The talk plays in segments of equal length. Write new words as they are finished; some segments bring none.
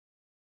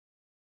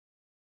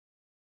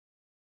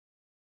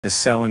Is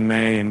sell in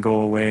May and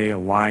go away a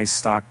wise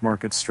stock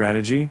market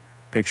strategy?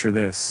 Picture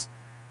this.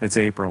 It's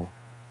April.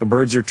 The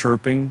birds are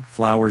chirping,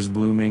 flowers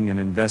blooming, and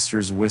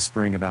investors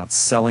whispering about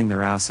selling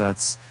their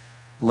assets.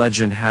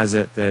 Legend has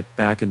it that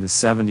back in the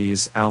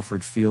 70s,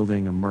 Alfred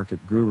Fielding, a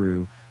market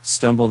guru,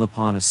 stumbled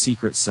upon a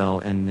secret sell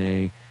in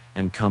May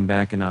and come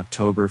back in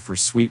October for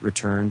sweet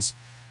returns.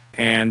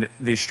 And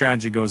the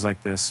strategy goes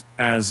like this.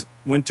 As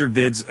winter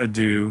bids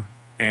adieu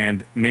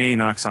and May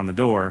knocks on the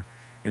door,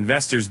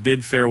 investors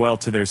bid farewell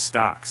to their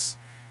stocks,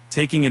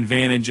 taking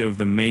advantage of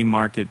the May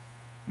market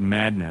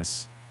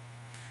madness.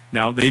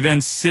 Now, they then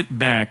sit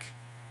back,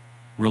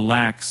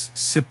 relax,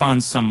 sip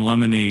on some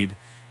lemonade,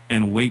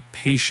 and wait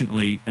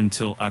patiently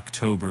until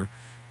October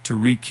to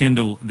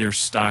rekindle their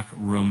stock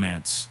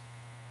romance.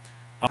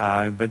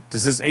 But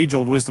does this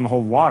age-old wisdom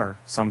hold water?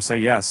 Some say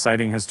yes,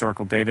 citing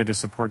historical data to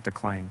support the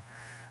claim.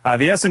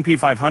 The S&P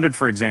 500,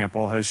 for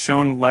example, has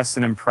shown less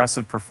than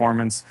impressive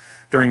performance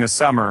during the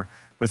summer,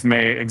 with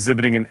May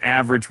exhibiting an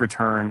average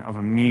return of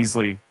a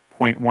measly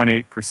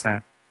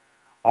 0.18%.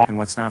 And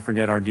let's not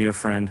forget our dear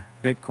friend,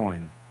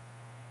 Bitcoin.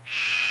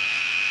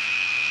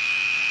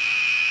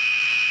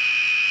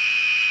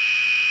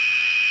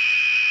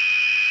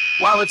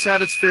 While it's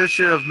had its fair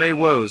share of May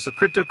woes, the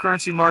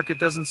cryptocurrency market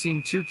doesn't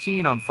seem too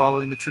keen on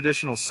following the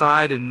traditional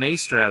side in May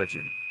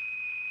strategy.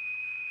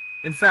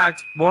 In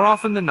fact, more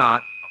often than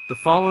not, the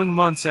following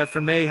months after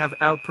May have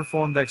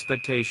outperformed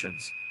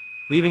expectations,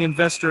 leaving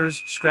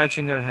investors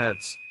scratching their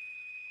heads.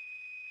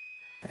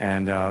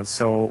 And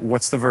so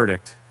what's the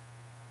verdict?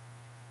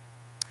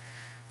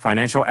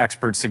 Financial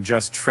experts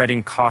suggest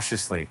treading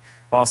cautiously.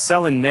 While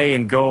sell in May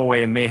and go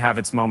away may have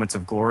its moments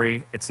of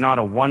glory, it's not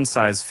a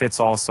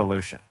one-size-fits-all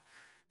solution.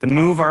 The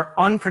move are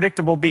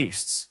unpredictable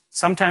beasts,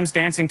 sometimes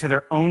dancing to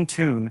their own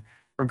tune,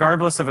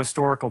 regardless of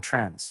historical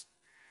trends.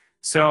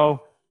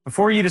 So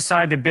before you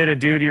decide to bid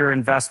adieu to your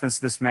investments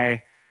this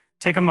May,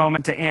 take a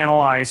moment to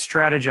analyze,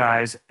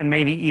 strategize, and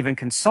maybe even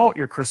consult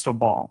your crystal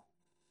ball.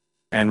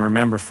 And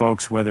remember,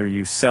 folks, whether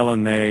you sell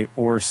in May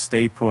or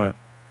stay put,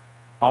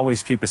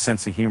 always keep a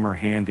sense of humor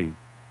handy.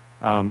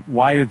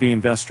 Why did the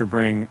investor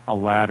bring a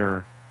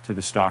ladder to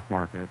the stock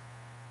market?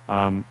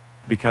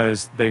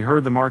 Because they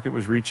heard the market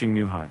was reaching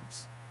new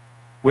heights.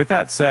 With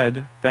that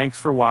said, thanks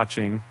for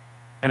watching,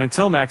 and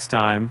until next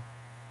time,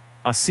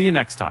 I'll see you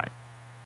next time.